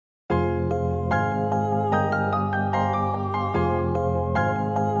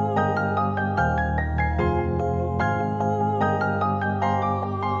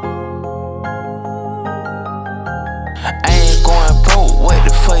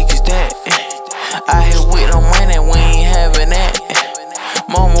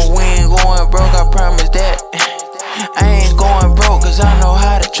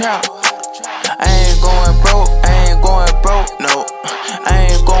trap. I ain't going broke, I ain't going broke, no. I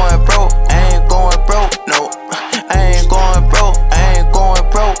ain't going broke, I ain't going broke, no. I ain't going broke, I ain't going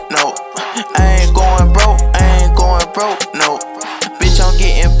broke, no. I ain't going broke, I ain't going broke, no. Bitch, I'm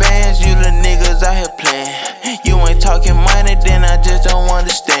getting bands, you the niggas out here playing. You ain't talking money, then I just don't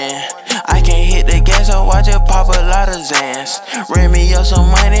understand. I can't hit the gas, so I just pop a lot of Zans. Ran me up some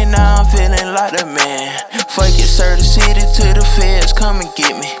money, now I'm feeling like the man. Fuck it, serve the city to the feds, come and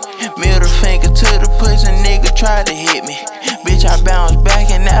get me. Middle finger to the pussy, nigga tried to hit me. Bitch, I bounce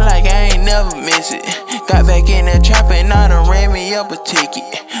back and act like I ain't never miss it. Got back in that trap and now done ran me up a ticket.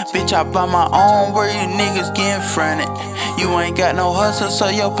 Bitch, I buy my own, where you niggas getting fronted. You ain't got no hustle, so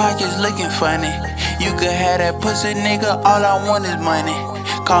your pockets looking funny. You could have that pussy, nigga, all I want is money.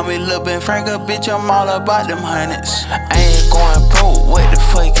 Call me Lil Ben Franco, bitch, I'm all about them hundreds. I ain't going broke, what the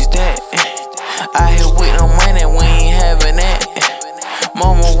fuck is that? I here with no money, we ain't having that.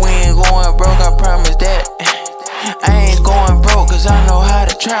 Mama, we ain't going broke, I promise that. I ain't going broke, cause I know how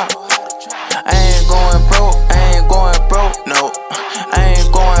to trap. I ain't going broke, I ain't going broke, no. I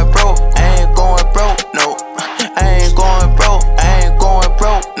ain't going broke, I ain't going broke, no. I ain't going broke, I ain't going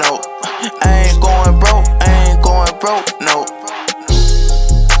broke, no. I ain't going broke, I ain't going broke, no.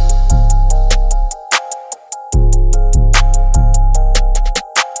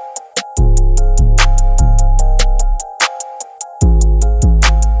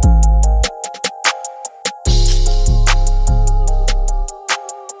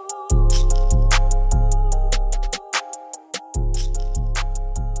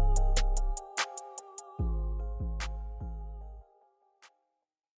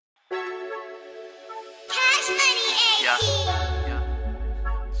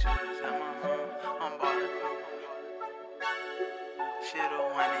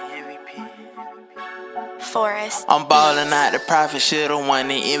 Forest. I'm ballin' out the profit, should've won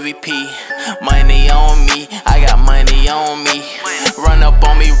the MVP. Money on me, I got money on me. Run up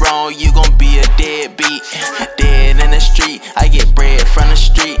on me wrong, you gon' be a deadbeat. Dead in the street, I get bread from the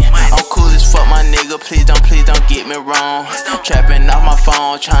street. I'm cool as fuck, my nigga, please don't get me wrong. Trapping off my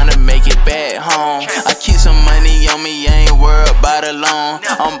phone, tryna make it back home. I keep some money on me, I ain't worried about a loan.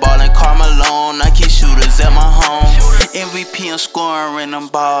 I'm ballin' Carmelo, I keep shooters at my home. MVP, I'm scoring, I'm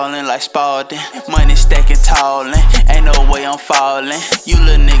ballin' like Spalding. Money stacking tallin', ain't no way I'm fallin'. You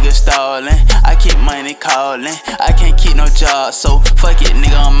little nigga stallin', I keep money callin'. I can't keep no job, so fuck it,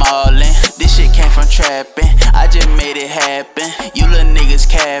 nigga, I'm all in. This shit came from trappin', I just made it happen. You little niggas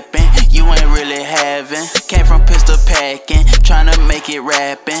capping, you ain't really having. Came from pistol packing, tryna make it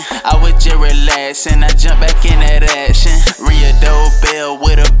rapping. I was just relaxing, I jumped back in that action. Rio dope bell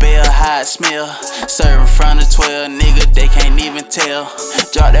with a bell, hot smell. Serving from the 12, nigga, they can't even tell.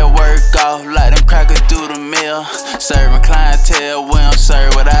 Drop that work off like them crackers do the mill. Serving clientele, we don't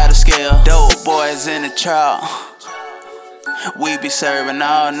serve without a scale. Dope boys in the trap, we be serving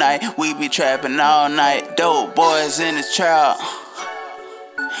all night, we be trapping all night. Dope boys in the trap,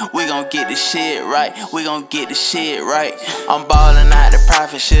 we gon' get the shit right, we gon' get the shit right. I'm ballin' out the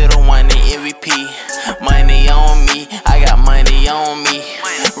profit, should've won the MVP. Money on me, I got money on me.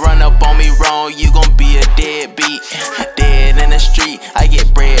 Run up on me wrong, you gon' be a deadbeat. Dead in the street, I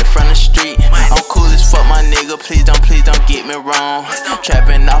get bread from the street. I'm cool as fuck, my nigga, please don't get me wrong.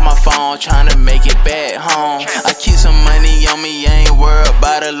 Trapping off my phone, tryna make it back home. I keep some money on me, I ain't worried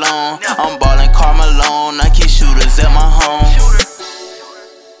about a loan. I'm ballin' Carmelo, I keep shooters at my home.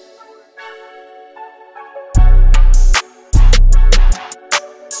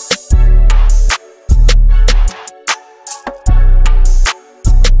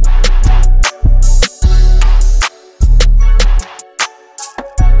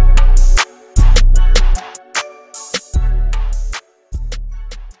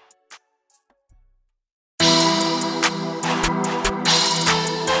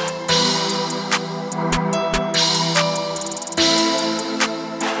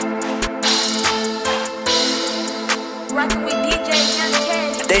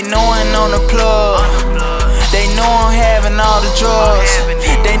 They knowin' on the plug, they know I'm having all the drugs.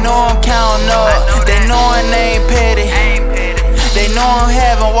 They know I'm counting up, they knowin' they ain't petty. They know I'm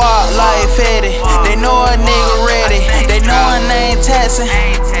having walk like Fetty. They know a nigga ready, they know I ain't taxing.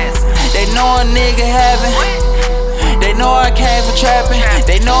 They know a nigga having, they know I came for trapping.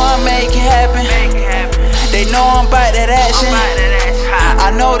 They know I make it happen, they know I'm about that action.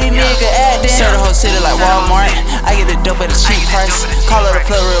 I know these niggas acting. Serve the whole city like Walmart. I get the dope at a cheap price. Call it a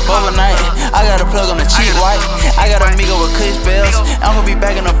plug real overnight. I got a plug on the cheap white. I got a Migo with Kush bells. I'm gonna be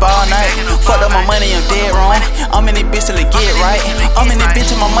back in the ball night. Fucked up my money, I'm dead wrong. I'm in this bitch till it get right. I'm in this bitch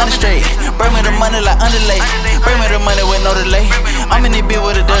till my money straight. Bring me the money like underlay. Bring me the money with no delay. I'm in this bitch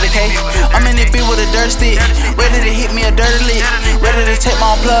with a dirty K. I'm in this bitch with a dirty stick. Ready to hit me a dirty lick. Ready to take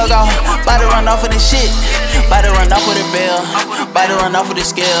my own plug off. About to run off with this shit. About to run off with a bell. About to run off with a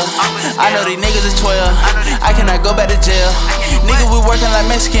scale. I know these niggas is 12. I cannot go back to jail. Nigga, we working like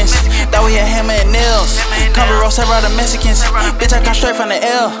Mexicans. Thought we had hammer and nails. Come to roast around the Mexicans. Bitch, I come straight from the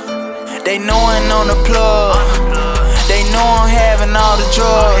L. They knowin' on the plug. They know I'm having all the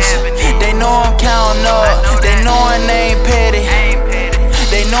drugs. They know I'm counting up. They knowin' they ain't petty.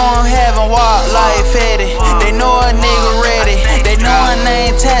 They know I'm having walk like Fetty. They know a nigga ready. They knowin' they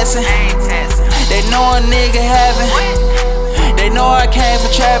ain't taxing. They know a nigga having. They know I came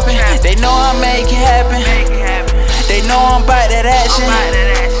for trapping. They know I make it happen. They know I'm about that action.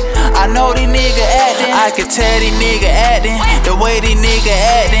 I know these niggas acting. I can tell these niggas acting. The way these niggas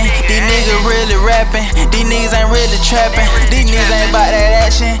acting. These niggas really rapping. These niggas ain't really trapping. These niggas ain't about that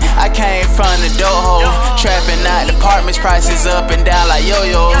action. I came from the dope hole. Trapping out apartments, prices up and down like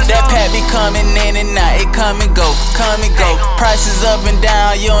yo-yo. That pack be coming in and out. It come and go, come and go. Prices up and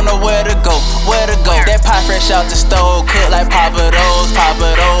down, you don't know where to go, where to go. That pie fresh out the stove, cook like Papa Do's,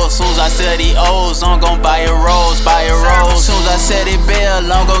 Papa Do's. Soon as I sell these O's, I'm gon' buy a rose, buy a rose. Soon as I sell it bill,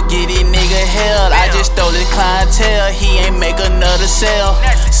 I'm gon' get these nigga hell. I just stole his clientele, he ain't make another sale.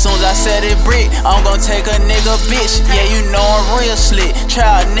 Soon as I sell it brick, I'm gon' take a nigga bitch. Yeah, you know I'm real slick.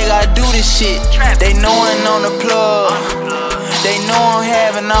 Try nigga, I do this shit. They knowin' on the plug. They know I'm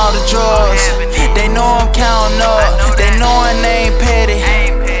having all the drugs. They know I'm counting up. They knowin' they ain't petty.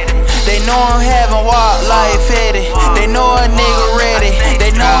 They know I'm having walk like Fetty. They know a nigga ready. They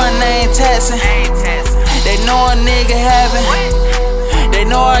knowin' they ain't taxing. They know a nigga having. They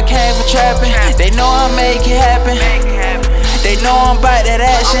know I came for trapping. They know I make it happen. They know I'm about that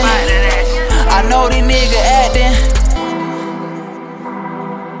action. I know these niggas acting.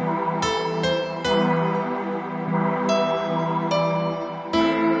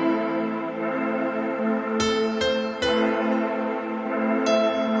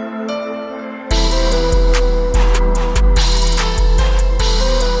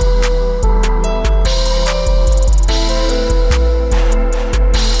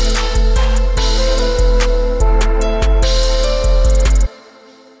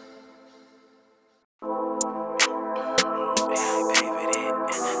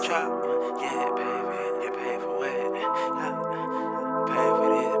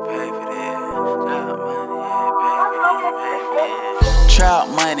 Trap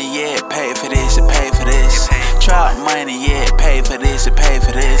money, yeah, pay for this, pay for this. Trap money, yeah, pay for this, pay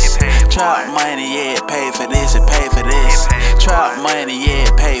for this. Trap money, yeah, pay for this, pay for this. Trap money, yeah,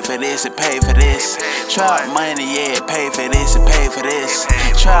 pay for this, pay for this. Trap money, yeah, pay for this, pay for this.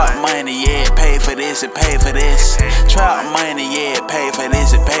 Trap money, yeah, pay for this, pay for this. Trap money, yeah, pay for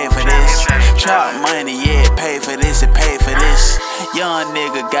this, pay for this. Trap money, yeah, pay for this, pay for this. Young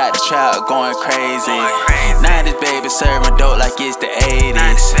nigga got the trap going crazy. 90s baby serving dope like it's the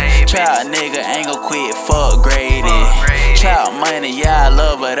 80s. Trap nigga ain't gon' quit, fuck Grady. Trap money, yeah, I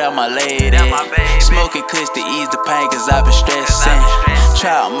love her, that my lady. Smoking kush to ease the pain cause I been stressing.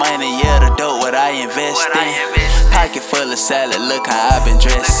 Trap money, yeah, the dope what I invest in. Pocket full of salad, look how I been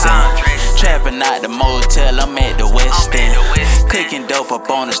dressing. Trapping out the motel, I'm at the West End. Cooking dope up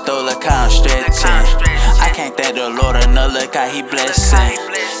on the stove, look how I'm stretching. I can't thank the Lord enough, look how he blessing.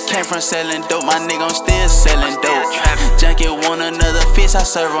 Came from selling dope, my nigga, I'm still selling dope. Junkie want another fix, I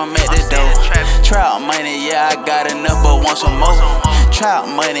serve him at the door. Trap money, yeah, I got enough, but want some more. Trap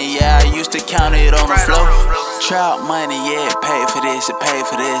money, yeah, I used to count it on the floor. Trap money, yeah, pay for this, pay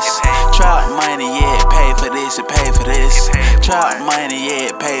for this. Trap money, yeah, pay for this, pay for this. Trap money,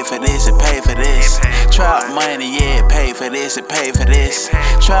 yeah, pay for this, pay for this. Trap money, yeah, pay for this, pay for this.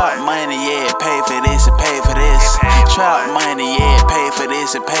 Trap money, yeah, pay for this, pay for this. Trap money, yeah, pay for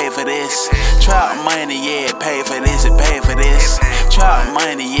this, pay for this. Trap money, yeah, pay for this, pay for this. Trap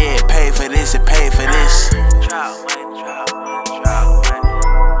money, yeah, pay for this, pay for this. Trap money, trap money, trap money.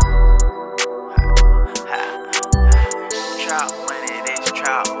 Trap money, this,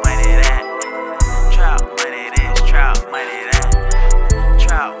 trap money, that. Trap money, this, trap money, that.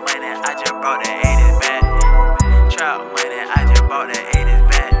 Trap money, I just brought the 80s back. Trap money, I just brought the 80s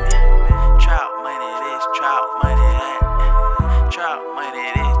back. Trap money, this, trap money, that. Trap money,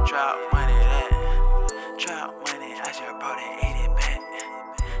 this, trap money, that. Trap money, I just brought the 80s back.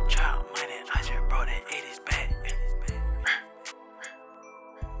 Trap money, I just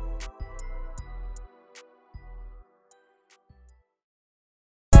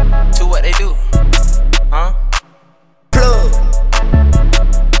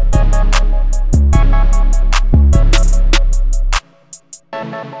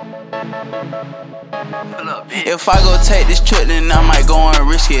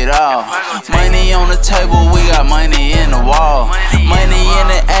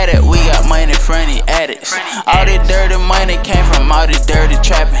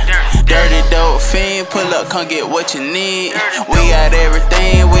come get what you need. We got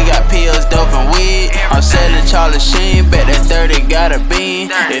everything, we got pills, dope, and weed. I'm selling Charlie Sheen, bet that 30 got a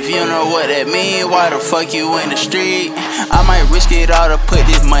bean. If you know what that mean, why the fuck you in the street? I might risk it all to put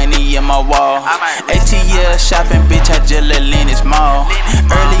this money in my wall. ATL shopping, bitch, I just let Lennox Mall.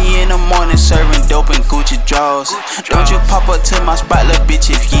 Early in the morning, serving dope and Gucci draws. Don't you pop up to my spot, little bitch,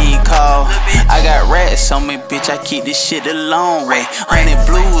 if you ain't call. I got rats on me, bitch, I keep this shit a long way. 100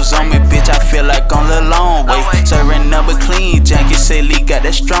 blues on me, bitch, I feel like on the long way. Serving number clean, junkie say Lee got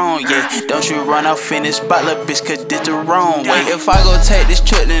that strong, yeah. Don't you run off in this spot, little bitch, cause this the wrong way. If I go take this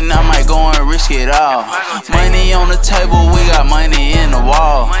trip, then I might go and risk it all. Money on the table, we got money in the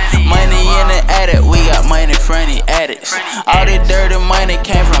wall. Money in the attic, we got money from the addicts. All this dirty money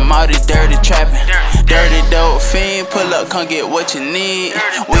came from all this dirty trapping. Dirty dope fiend, pull up, come get what you need.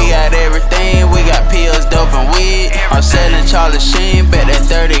 We got everything, we got pills, dope, and weed. I'm selling Charlie Sheen, bet that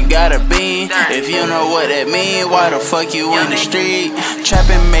 30 got a bean. If you know what that mean, why the fuck you in the street?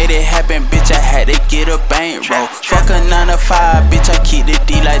 Trapping made it happen, bitch, I had to get a bankroll. Fuck a 9 to 5, bitch, I keep the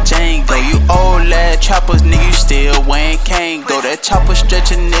D like Django. You old lad choppers, nigga, you still wearing Kango. That chopper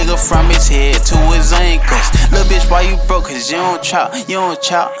stretch a nigga from his head to his ankles. Lil' bitch, why you broke? Cause you don't chop, you don't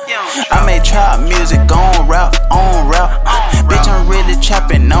chop. I made trap music on rap, on rap. Bitch, I'm really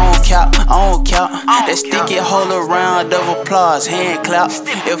trapping, on cap, on cap. That sticky hole around of applause, hand clap.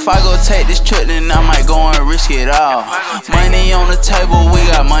 If I go take this trip, then I might go and risk it all. Money on the table, we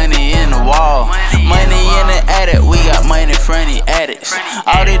got money in the wall. Money in the attic, we got money from the addicts.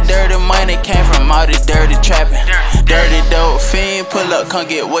 All this dirty money came from all this dirty trapping. Dirty dope fiend, pull up, come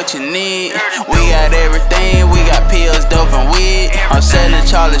get what you need. We got everything, we got pills, dope, and weed. I'm selling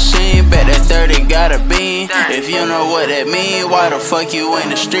Charlie Sheen, bet that 30 got a bean. If you know what that mean, why the fuck you in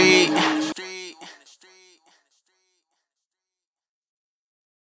the street?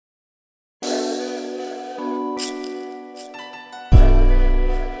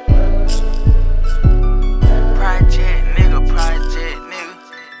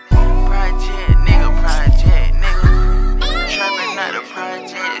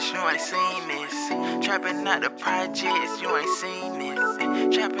 Trapping out the projects, you ain't seen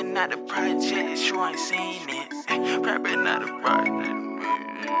this. Trapping out the projects, you ain't seen this. Trapping out the projects.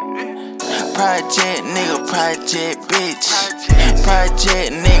 Project nigga, project bitch.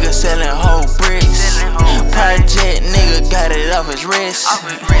 Project nigga selling whole bricks. Project nigga got it off his wrist.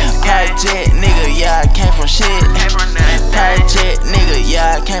 Project nigga, yeah, I came from shit. Project nigga,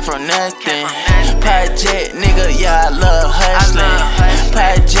 yeah, I came from nothing. Project nigga, yeah, I love hustling.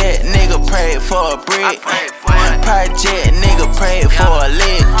 Project nigga prayed for a brick. Project nigga prayed for a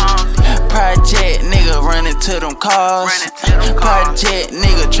lick. Project nigga running to them cars. Project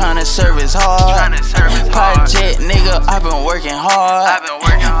nigga tryna service hard. Project nigga, I been working hard.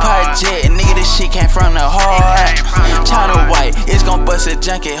 Project nigga, this shit came from the heart. China white, it's gon' bust a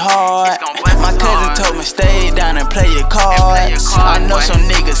junkie hard. My cousin told me stay down and play your cards. I know some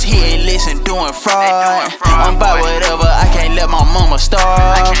niggas, he ain't listen doing fraud. I'm about whatever, I can't let my mama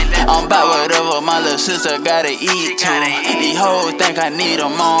starve. I'm about whatever, my little sister gotta eat too. These hoes think I need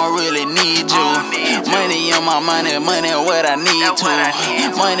them, I don't really need you. Money on my money, money what I need to.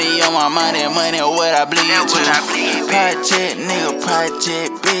 Money on my money, money what I bleed to. Project nigga,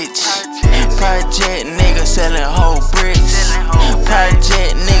 project bitch. Project nigga selling whole bricks.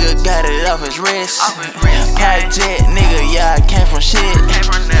 Project nigga got it off his wrist. Project nigga, yeah, I came from shit.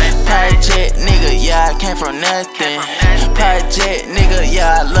 Project nigga, yeah, I came from nothing. Project nigga,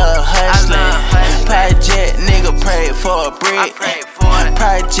 yeah, I love hustling. Project nigga prayed for a brick.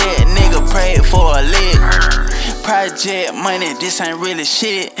 Project nigga prayed for a lick. Project money, this ain't really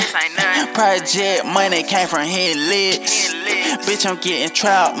shit. Project money came from hitting licks. Bitch, I'm getting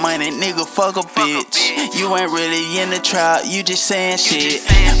trout money, nigga, fuck a bitch. You ain't really in the trout, you just saying shit.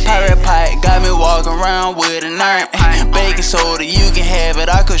 Pirate pipe got me walking around with a knife. Baking soda, you can have it,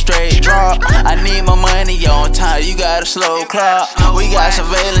 I could straight drop. I need my money on time, you got a slow clock. We got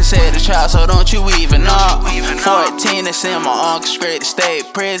surveillance at the trout, so don't you even knock. 14 to send my uncle straight to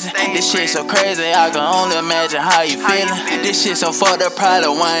state prison. This shit so crazy, I can only imagine how you feeling. This shit so fucked up, probably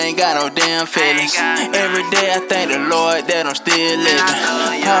why I ain't got no damn feelings. Every day I thank the Lord that I'm still living.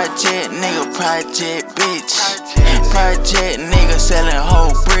 Project nigga, project bitch. Project nigga selling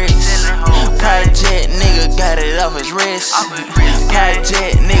whole bricks. Project nigga got it off his wrist.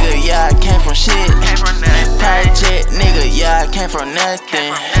 Project nigga, yeah, I came from shit. Project nigga, yeah, I came from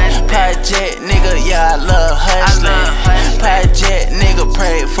nothing. Project nigga, yeah, I love hustling. Project nigga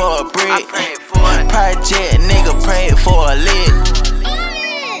prayed for a brick. Project nigga prayed for a lick.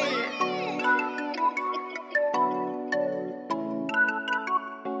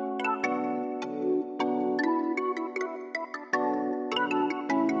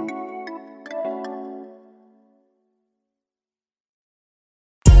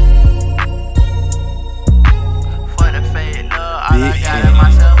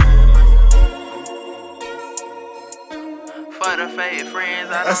 fake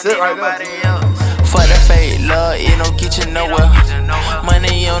friends, I That's don't it need right nobody there. else. For the fake love, it don't get you nowhere.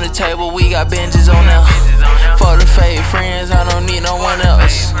 Money on the table, we got benches on there. For the fake friends, I don't need no one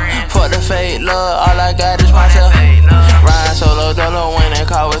else. For the fake love, all I got is myself. Ride solo dolo in a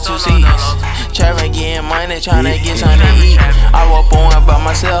car with 2 seats. Trapping, getting money, tryna get something to eat. I was born by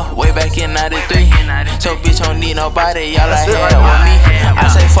myself, way back in 93. So bitch don't need nobody, all I had was me. I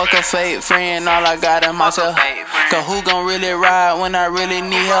say fuck a fake friend, all I got is myself. Cause who gon' really ride when I really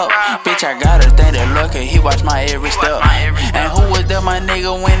need help? Bitch, I gotta thank the Lord, cause he watch my every step. And who was that my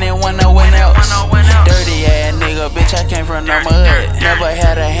nigga when it went no one else? Dirty ass nigga, bitch, I came from the mud. Never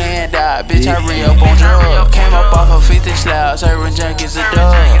had a handout, bitch, I re-up on drugs. Came up off of 50 slabs, serving junkies a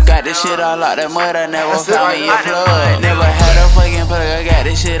dub. Got this shit all out the mud, I never found me a plug. Never had a fucking plug, I got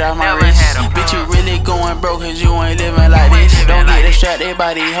this shit off my wrist. Bitch, you really going broke cause you ain't living like this. Don't get distracted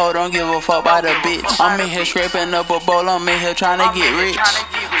by these hoes, don't give a fuck by the bitch. I'm in here scraping up a bowl, I'm in here tryna get rich.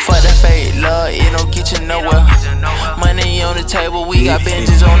 For the fake love, it don't get you nowhere. Money on the table, we got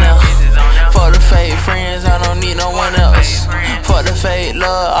benches on there. For the fake friends, I don't need no one else. For the fake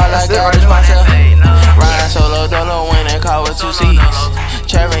love, all I got is myself. Ride solo dolo in a car with 2 seats.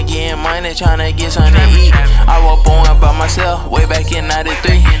 Trapping, getting money, tryna get something to eat. I was born by myself, way back in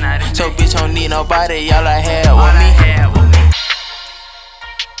 93. So bitch don't need nobody, all I had was me.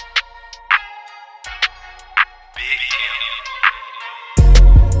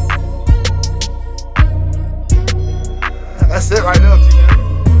 That's it right there, G.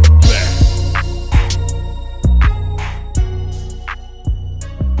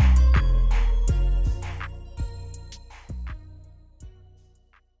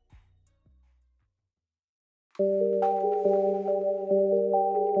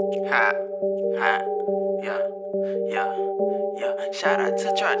 Yeah. Shout out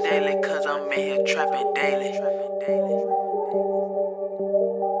to Trap Daily, cause I'm in here trapping daily.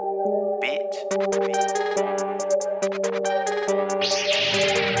 Bitch.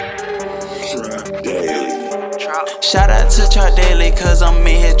 Shout out to Trap Daily, cause I'm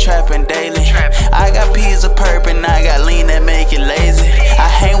in here trapping daily. I got peas of purple and I got lean that make it lazy. I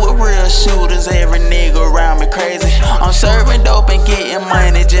hang with real shooters, every nigga around me crazy. I'm serving dope and getting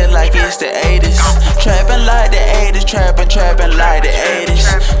money just like it's the 80s. Trapping like the 80s, trapping like the 80s.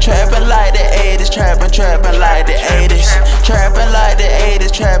 Trapping like the 80s, trapping like the 80s. Trapping like the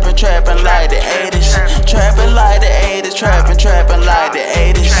 80s, trapping like the 80s. Trapping like the 80s, trapping like the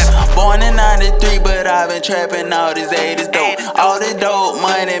 80s. Born in 93, but I've been trapping all these 80s dope. All the dope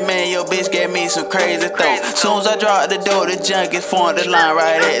money, man, your bitch gave me some crazy throat. Soon as I drop the dope, the junkies form the line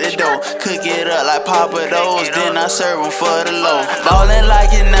right at the door. Cook it up like Papa Do's, then I serve them for the low. Ballin'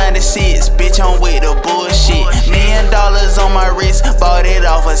 like in 96, bitch, I'm with the bullshit. $1 million on my wrist, bought it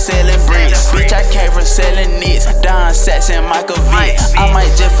off of selling bricks. Bitch, I came from selling knits, Don Sats and Michael Vick. I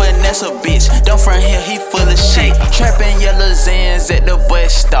might just finesse a bitch, don't front here, he full of shit. Trapping yellow Zans at the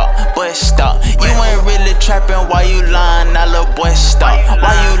bus stop. You ain't really trapping, why you lying, now little boy stop.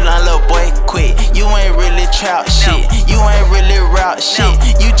 Why you lying, little boy quit. You ain't really trap shit, you ain't really route shit.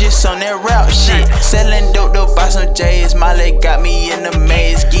 You just on that route shit. Selling dope to buy some J's, my leg got me in the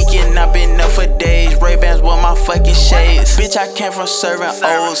maze. Geeking, I been up for days, Ray-Bans with my fucking shades. Bitch, I came from serving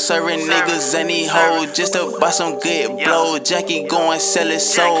old, serving niggas and these hoes, just to buy some good blow. Jackie go and sell his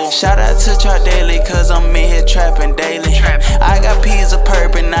soul. Shout out to Trap Daily, cause I'm in here trapping daily. I got peas of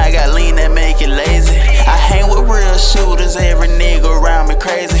purple and I got lean that make it lazy. I hang with real shooters, every nigga around me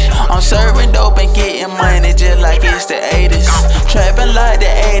crazy. I'm serving dope and getting money just like it's the 80s. Trapping like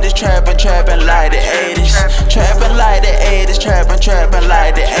the 80s, trapping like the 80s. Trapping like the 80s, trapping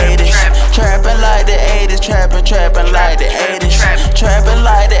like the 80s. Trapping like the 80s, trapping like the 80s. Trapping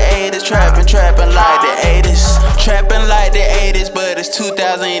like the 80s, trapping like the 80s. Trapping like the 80s, but it's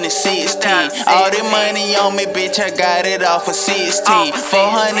 2016. All the money on me, bitch, I got it off of 16.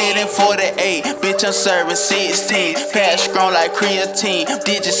 448, bitch, I'm serving 16. Pass strong like creatine,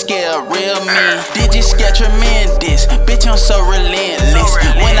 digit scale real mean. Digit scale tremendous, bitch, I'm so relentless.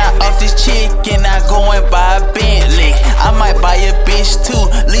 When I off this chicken, I go and buy a Bentley. I might buy a bitch too,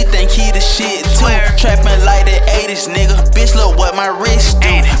 Lee think he the shit too. Trapping like the 80s, nigga, bitch, look what my wrist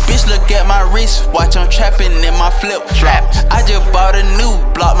do. Bitch, look at my wrist watch, I'm trapping in my flip flop. I just bought a new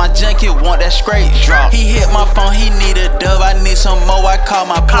block, my junkie want that straight drop. He hit my phone, he need a dub, I need some more, I call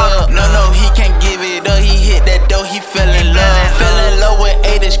my plug. No, he can't give it up, he hit that dough, he fell in love. Fell in love with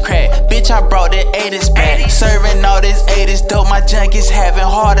 80s crack, bitch. bitch, I brought the 80s back. Serving all this 80s dope, my junkies having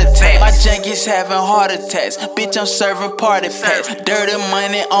heart attacks. My junkies having heart attacks. Bitch, I'm serving party packs. Dirty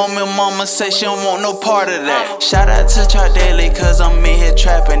money on me, mama say she don't want no part of that. Shout out to Chart Daily, cause I'm in here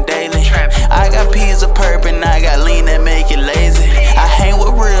trapping daily. I got peas of purple and I got lean that make it lazy. I hang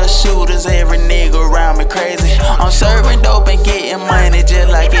with real shooters, every nigga around me crazy. I'm serving dope and getting money just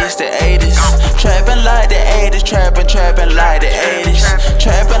like it's the 80s. Trapping like the 80s, trapping like the 80s.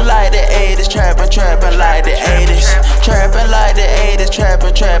 Trapping like the 80s, trapping like the 80s. Trapping like the 80s,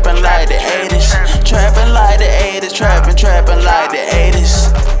 trapping like the 80s. Trapping like the 80s, trapping like the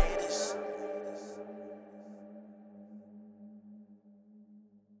 80s.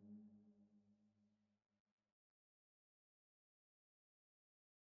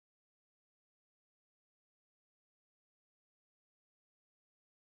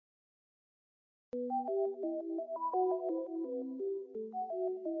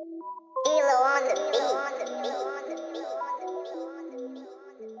 On the beat.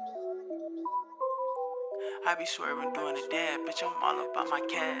 I be swerving doing the dab, bitch, I'm all about my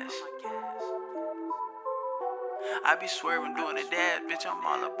cash. I be swerving doing the dab, bitch, I'm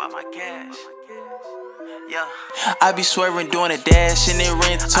all about my cash. Yeah. I be swerving doing a dash in the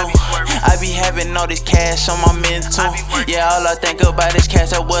rental. I be having all this cash on my mental. Yeah, all I think about is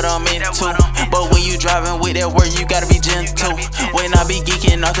cash, that's what I'm into. But when you driving with that word, you gotta be gentle. When I be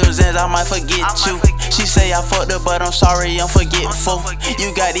geeking off those ends, I might forget you. She say I fucked up, but I'm sorry, I'm forgetful.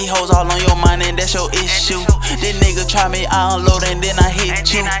 You got these hoes all on your mind and that's your issue. This nigga try me, I unload and then I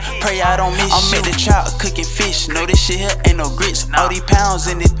hit you. Pray I don't miss you. I'm at the trout cooking fish. Know this shit here ain't no grits. All these pounds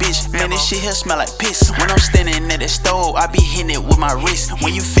in this bitch, man, this shit here smell like piss. When I'm standing at the stove, I be hitting it with my wrist.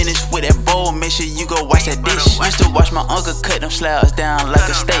 When you finish with that bowl, make sure you go wash that dish. Used to watch my uncle cut them slabs down like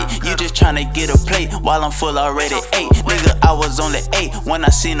a steak. You just tryna get a plate while I'm full already ate. Nigga, I was only 8 when I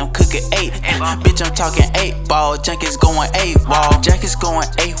seen them cook at 8. Bitch, I'm talking 8 ball. Junkies going 8 wall. Junkies going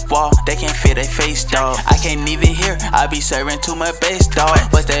 8 wall. They can't fit their face, dog. I can't even hear. I be serving too much bass, dog.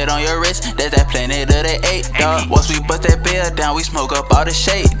 Bust that on your wrist. That's that planet of the 8, dog. Once we bust that bell down, we smoke up all the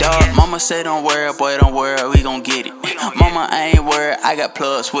shade, dog. Mama say don't worry, boy, don't worry, we gon' get it. Mama, I ain't worried, I got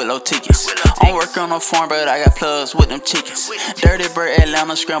plugs with low tickets. I'm working on a farm, but I got plugs with them chickens. Dirty Bird,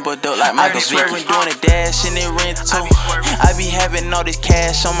 Atlanta, scrambled dope like Michael Vick. I be swerving doing a dash in the rental. I be having all this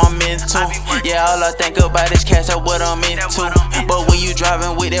cash on my mental. Yeah, all I think about is cash, that's what I'm into. But when you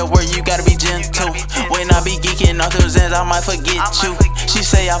driving with that word, you gotta be gentle. When I be geeking off those ends, I might forget you. She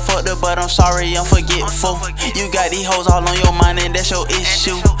say I fucked up, but I'm sorry, I'm forgetful. You got these hoes all on your mind and that's your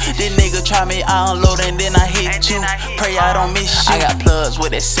issue. This nigga try me, I unload and then I hit you. Pray I don't miss you. I got plugs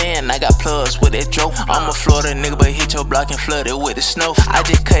with that sand, I got plugs with that dope. I'm a Florida nigga, but hit your block and flood it with the snow. I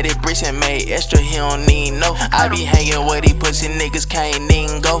just cut it bricks and made extra, he don't need no. I be hanging with these pussy niggas, can't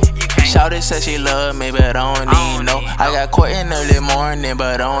even go. Shawty said she love me, but I don't need no. I got court in early morning,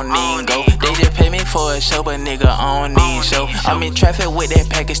 but I don't need go. They just pay me for a show, but nigga, I don't need show. I'm in traffic with that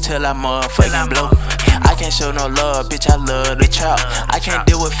package till I motherfucking blow. I can't show no love, bitch, I love the trap. I can't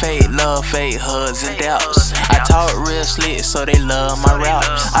deal with fake love, fake hugs and doubts. I talk real slick, so they love my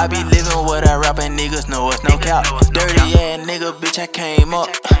raps. I be living what I rap and niggas know it's no cap. Dirty ass nigga, bitch, I came up.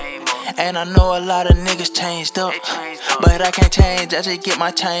 And I know a lot of niggas changed up, but I can't change, I just get my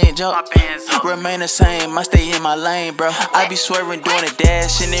change up. Remain the same, I stay in my lane, bro. I be swerving doing a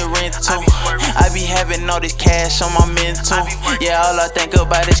dash in the rental. I be having all this cash on my mental. Yeah, all I think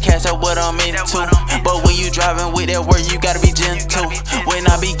about is cash, that's what I'm into. But when you driving with that word, you gotta be gentle. When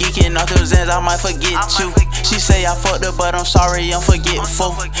I be geeking off those ends, I might forget you. She say I fucked up, but I'm sorry, I'm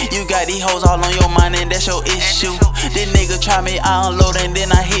forgetful. You got these hoes all on your mind and that's your issue. This nigga try me, I unload and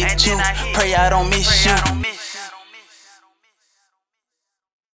then I hit you. Pray I don't miss you.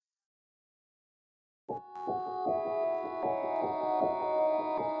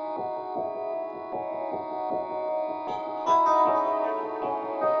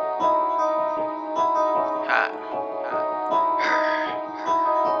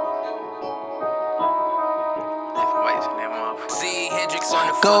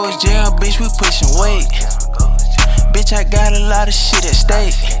 Goes jail, bitch, we pushing weight. Bitch, I got a lot of shit at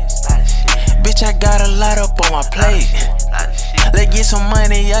stake. Bitch, I got a lot up on my plate. Let's get some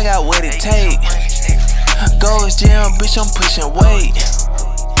money, I got what it take. Goes jail, bitch, I'm pushing weight.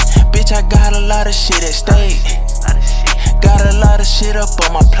 Bitch, I got a lot of shit at stake. Got a lot of shit up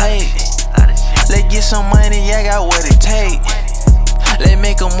on my plate. Let's get some money, I got what it take. Let's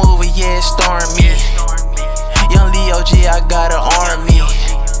make a movie, yeah, it's starring me. Young Leo G, I got an army.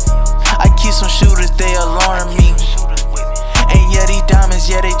 I keep some shooters, they alarm me. And yeah, these diamonds,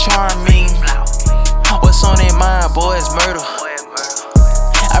 yeah, they charm me. What's on their mind, boy, it's murder.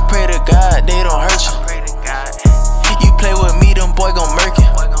 I pray to God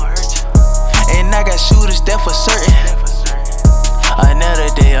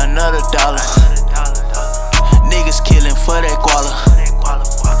the dollar. Niggas killing for that guala.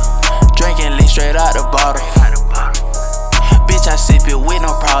 Drinking lean straight out the bottle. Bitch, I sip it with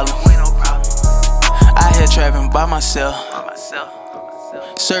no problem. I here trapping by myself.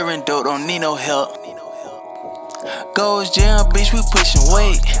 Serving dope, don't need no help. Goes jam, bitch, we pushing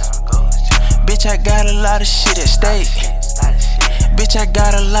weight. Bitch, I got a lot of shit at stake. Bitch, I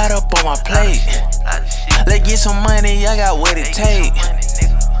got a lot up on my plate. Let's get some money, I got what it take.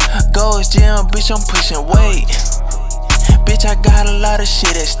 Goes jam, bitch, I'm pushing weight. Bitch, I got a lot of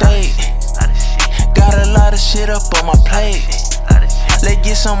shit at stake. Got a lot of shit up on my plate. Let's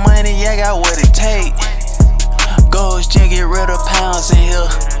get some money, I got what it take. Goes jam, get rid of pounds in here.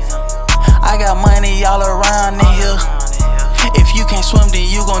 I got money all around in here. If you can't swim, then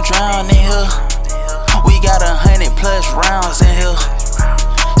you gon' drown in here. We got 100+ rounds in here.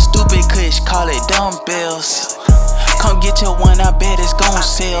 Stupid kush, call it dumbbells. Come get your one, I bet it's gon'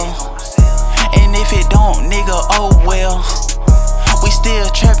 sell. And if it don't, nigga, oh well. We still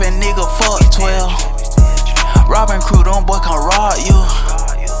trappin', nigga, fuck 12. Robbing crew, don't boy come rob you.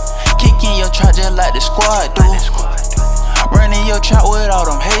 Kick in your trap just like the squad do. Running your trap with all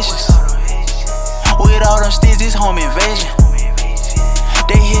them Haitians. With all them sticks, it's home invasion.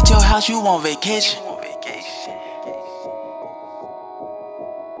 They hit your house, you on vacation.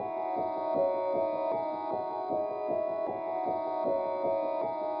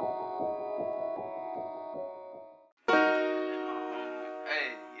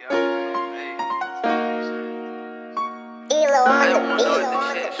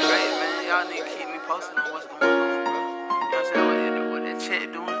 Y'all niggas keep me posted on what's going on, bro. You know what I'm saying? What that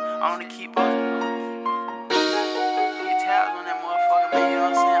check doing, I wanna keep posting. Keep tabs on that motherfucker, man. You know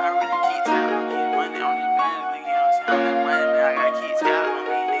what I'm saying? I really keep tabs on these money on these bands, nigga. You know what I'm saying? On that money, man. I gotta keep tabs on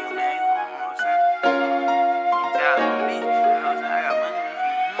these niggas, man. You know what I'm saying? Keep tabs on me. You know what I'm saying? I got money.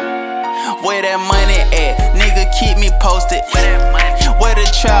 Where that money at? Nigga, keep me posted. Where that money? Where the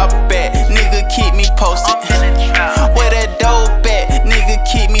trap at? Nigga, keep me posted. Where that dope at? Nigga,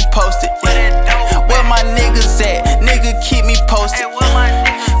 keep me posted. Where my niggas at? Nigga, keep me posted.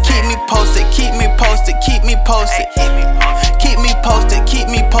 Keep me posted, keep me posted, keep me posted. Keep me posted, keep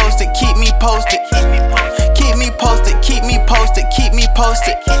me posted, keep me posted. Keep me posted, keep me posted, keep me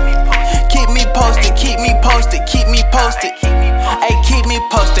posted. Keep me posted, keep me posted, keep me posted. Ay, keep me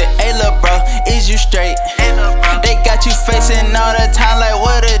posted. Ay, lil' bro, is you straight? They got you facing all the time like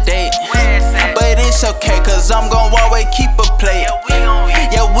what a date. But it's okay, cause I'm gon' always keep a plate.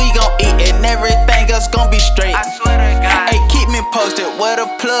 Yeah, we gon' eat and everything else gon' be straight. Ay, keep me posted, where the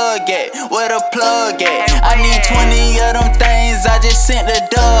plug at? Where the plug at? I need 20 of them things, I just sent the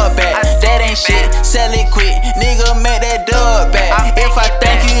dub back. That ain't shit, sell it quick, nigga, make that dub back. If I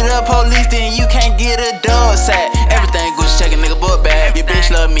think you the police, then you can't get a dub sack. Everything Gucci, check a nigga book bag. Your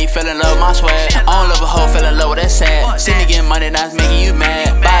bitch love me, fell in love with my swag. I don't love a hoe, fell in love with that sad. See me getting money, now it's making you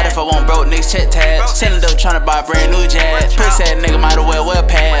mad. Buy it if I want broke, niggas check tags. Selling dope, tryna buy a brand new Jag. Pussy ass nigga might as well wear a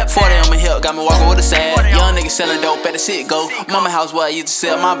pad. 40 on my hip, got me walking with a sad. Young nigga selling dope, better sit go. Mama house where I used to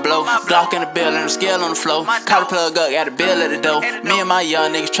sell my blow. Glock in the bill and the scale on the floor. Call the plug up, got a bill at the door. Me and my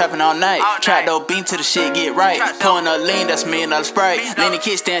young niggas trapping all night. Trap dope, bean to the shit, get right. Pouring up lean, that's $1 million Sprite. Lean the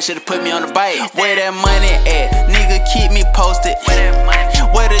kickstand, should've put me on the bike. Where that money at? Nigga, keep me posted.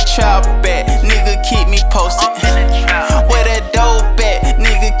 Where the trap at? Nigga, keep me posted. Where that dope at?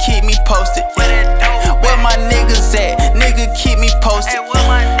 Nigga, keep me posted. Where my niggas at? Nigga, keep me posted.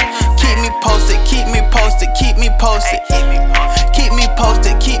 Keep me posted, keep me posted, keep me posted. Keep me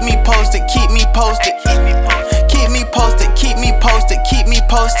posted, keep me posted, keep me posted. Keep me posted, keep me posted, keep me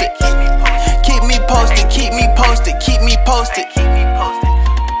posted. Keep me posted, keep me posted, keep me posted.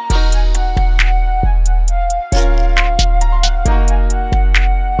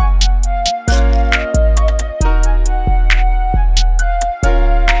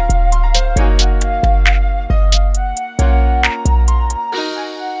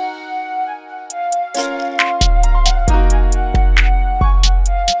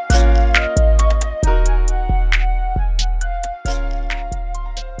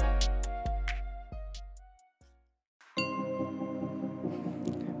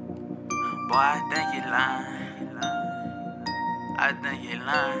 Boy, I think you lying. I think you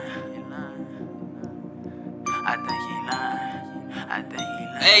lying. I think you lying. I think you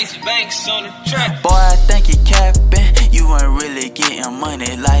lying. Ace Banks on the track. Boy, I think you capping. You ain't really getting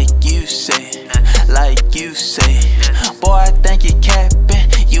money like you say. Like you say. Boy, I think you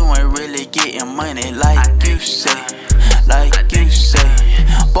capping. You ain't really getting money like you say. Like you say.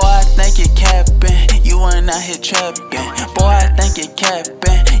 Boy, I think you capping. You ain't out here trapping. Boy, I think you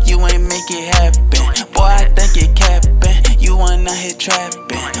capping. You ain't make it happen. Boy, I think you capping. You ain't out here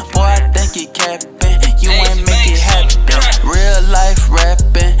trapping. Boy, I think you capping, you ain't make it happen. Real life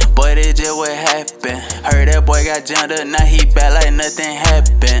rapping, boy, that just what happened. Heard that boy got jammed up, now he back like nothing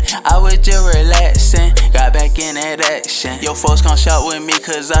happened. I was just relaxing, got back in that action. Your folks gon' shout with me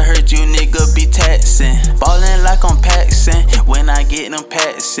cause I heard you nigga be taxing. Ballin' like I'm Paxing, when I get them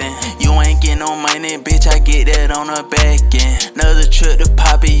Paxing. You ain't get no money, bitch, I get that on the back end. Another trip to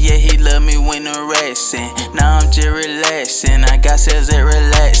Poppy, yeah, he love me when the rats in. Now I'm just relaxing, I got sales at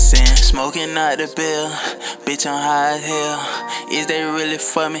relaxing. Smoking out the bill, bitch, I'm high as hell. Is they really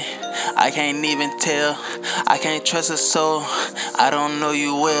for me? I can't even tell. I can't trust a soul, I don't know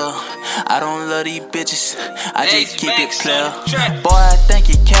you well. I don't love these bitches, I just keep it player. Boy, I think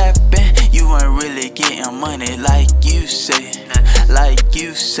you capping, you ain't really getting money like you say. Like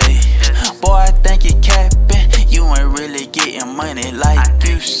you say. Boy, I think you capping, you ain't really getting money like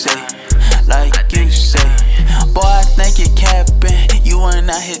you say. Like you say. Boy, I think you capping, you ain't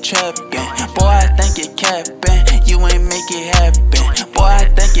out here trapping. Boy, I think you capping, you ain't make it happen. Boy, I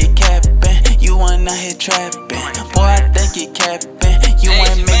think you capping, you ain't out here trapping. Boy, I think you capping, you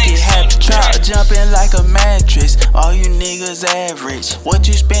ain't make it happen. Trap jumping like a mattress, all you niggas average. What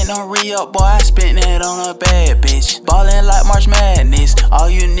you spent on re-up, boy, I spent that on a bad bitch. Ballin' like March Madness, all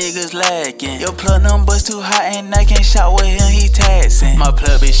you niggas lacking. Your plug numbers too hot and I can't shot with him, he taxing. My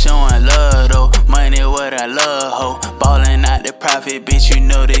plug be showing love though, money what I love, ho. Ballin' out the profit, bitch, you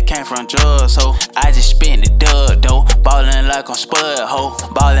know they came from drugs, ho. I just spent the dub though, ballin' like I'm Spud, ho.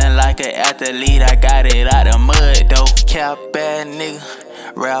 Ballin' like an athlete, I got it out the mud though. Cap bad nigga,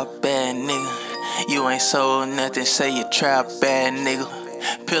 rap bad nigga. You ain't sold nothing, say you trap bad nigga.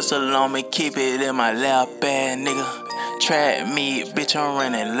 Pistol on me, keep it in my lap bad nigga. Trap me, bitch, I'm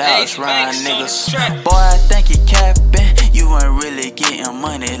running loud, round niggas. Boy, I think you capping, you ain't really getting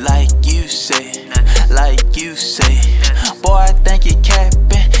money like you say. Like you say. Boy, I think you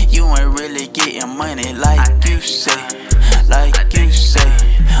capping, you ain't really getting money like you say. Like you say.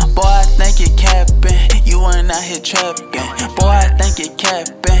 Boy, I think you capping, you ain't out here trapping. Boy, I think you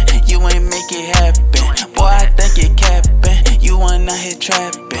capping, you ain't make it happen. Boy, I think you capping, you ain't out here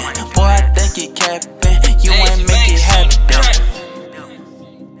trapping. Boy, I think you capping, you ain't make it happen.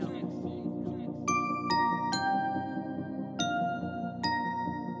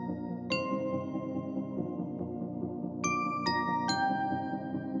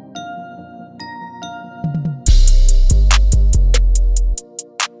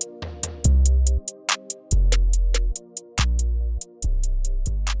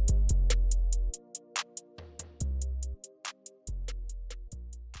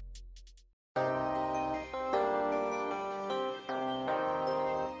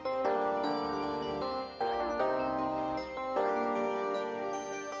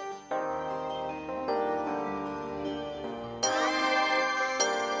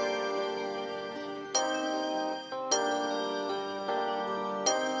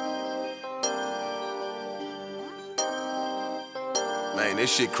 Man,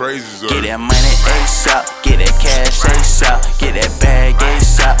 this shit crazy, sir. Get that money ASAP, get that cash ASAP, get that bag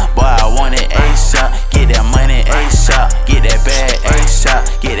ASAP, boy I want it ASAP. Get that money ASAP, get that bag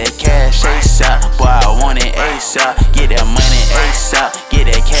ASAP, get that cash ASAP, boy I want it ASAP. Get that money ASAP, get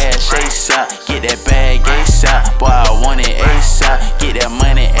that cash ASAP, get that bag ASAP, boy I want it ASAP. Get that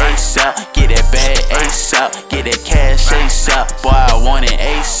money ASAP, get that bag ASAP, get that cash ASAP, boy I want it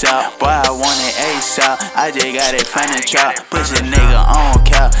ASAP, boy I want it ASAP. I just got it from the trap, push a nigga on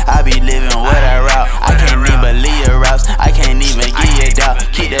cap. I be living what I route, I can't even believe your routes, I can't even give you a doubt.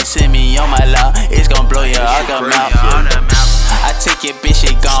 Keep that semi on my loud, it's gon' blow your organ out. I take your bitch,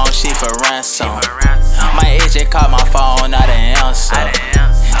 she gone, she for ransom. My ex just called my phone, not an answer.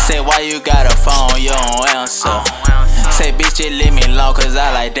 Say why you got a phone, you don't answer. Say bitch, just leave me alone cause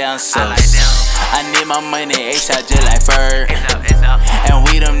I like dancers. I need my money ASAP just like Ferg, and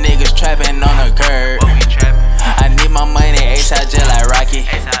we them niggas trapping on the curb. I need my money ASAP just like Rocky.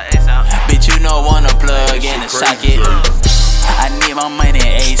 Bitch, you know wanna plug in the socket. I need my money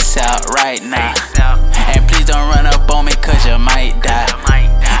ASAP right now. And please don't run up on me cause you might die.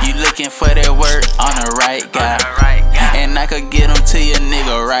 You looking for that work on the right guy, and I could get them to your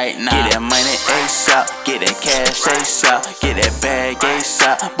nigga right now. Get that money ASAP, get that cash ASAP, get that bag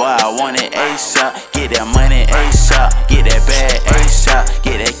ASAP, boy I want it ASAP. Get that money ASAP, get that bag ASAP,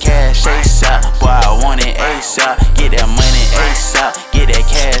 get that cash ASAP, boy I want it ASAP. Get that money ASAP, get that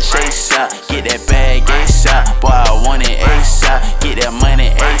cash ASAP, get that bag ASAP, boy I want it ASAP. Get that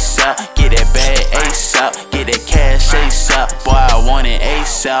money ASAP, get that bag ASAP, get that cash ASAP, boy I want it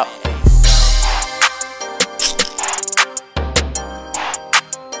ASAP.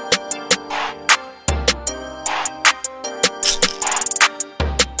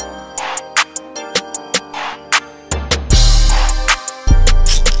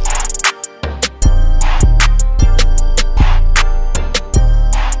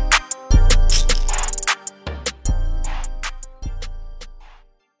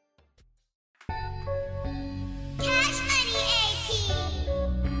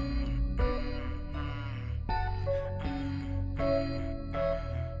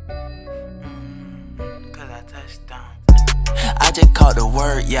 I just caught the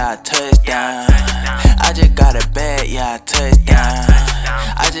word, yeah, I touchdown. I just got a bag, yeah, I touchdown.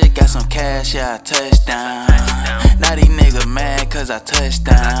 I just got some cash, yeah, I touchdown. Now these niggas mad cause I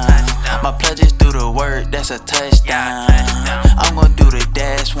touchdown. My pledges do the work, that's a touchdown. I'm gon' do the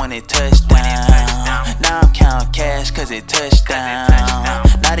dash when it touchdown. Now I'm counting cash cause it touchdown.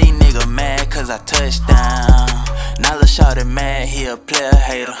 Now these niggas mad cause I touchdown. Now lil' shawty mad, he a player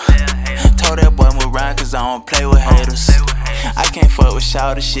hater. Told that boy move around cause I don't play with haters. I can't fuck with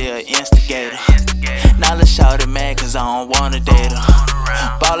shawty, she a instigator. Now lil' shawty mad cause I don't wanna date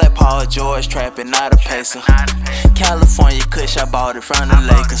her. Ball like Paul George, trapping not a pacer. California kush, I bought it from the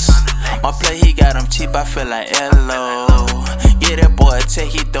Lakers. My play, he got him cheap, I feel like Elo. Yeah, that boy take,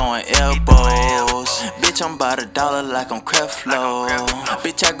 he throwing elbows. Bitch, I'm about $1 like I'm Creflo.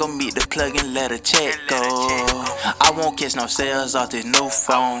 Bitch, I gon' meet the plug and let a check go. I won't catch no sales off this new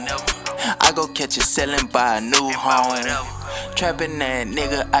phone. I go catch it selling, buy a new home. Trappin' that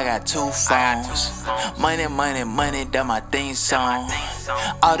nigga, I got 2 phones. Money, money, money, that my theme song.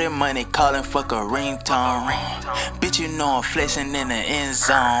 All that money callin', fuck a ringtone. Bitch, you know I'm flexin' in the end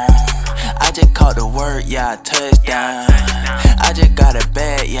zone. I just caught the word, yeah, I touchdown. I just got a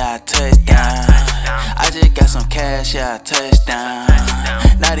bag, yeah, I touchdown. I just got some cash, yeah, I touchdown.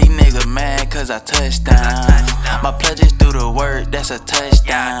 Now these niggas mad cause I touchdown. My pledges do the work, that's a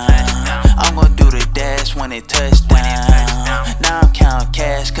touchdown. I'm gon' do the dash when it touchdown. Now I'm counting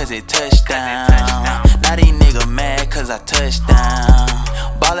cash cause it touchdown. Now these niggas mad cause I touchdown.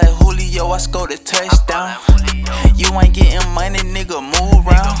 Ball like Julio, I scored a touchdown. You ain't getting money, nigga, move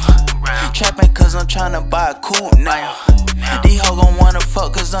around. Trappin' cause I'm tryna buy a coupe now. These hoes gon' wanna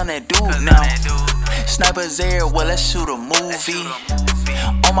fuck cause I'm that dude now. Snipers there, well let's shoot a movie.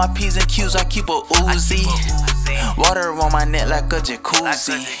 On my P's and Q's I keep a Uzi. Water on my neck like a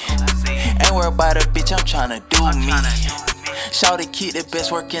jacuzzi. Ain't worried about a bitch, I'm tryna do me. Shawty keep the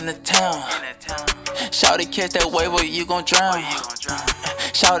best work in the town. Shawty catch that wave or you gon' drown.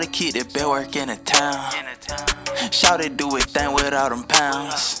 Shawty keep the best work in the town. Shawty do it thing with all them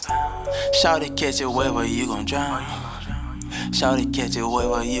pounds. Shawty catch a wave or you gon' drown. Shawty catch a wave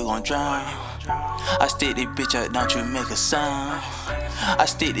or you gon' drown. I stick this bitch up, don't you make a sound. I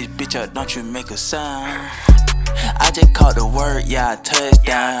stick this bitch up, don't you make a sound. I just caught the word, yeah, I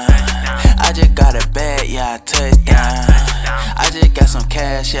touchdown. I just got a bag, yeah, I touchdown. I just got some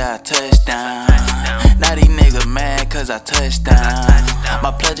cash, yeah, I touchdown. Now these niggas mad cause I touchdown.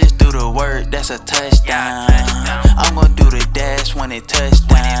 My pledges do the work, that's a touchdown. I'm gon' do the dash when it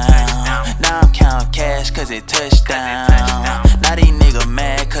touchdown. Now I'm counting cash cause it touchdown. Now these niggas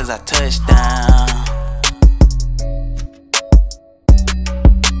mad cause I touchdown.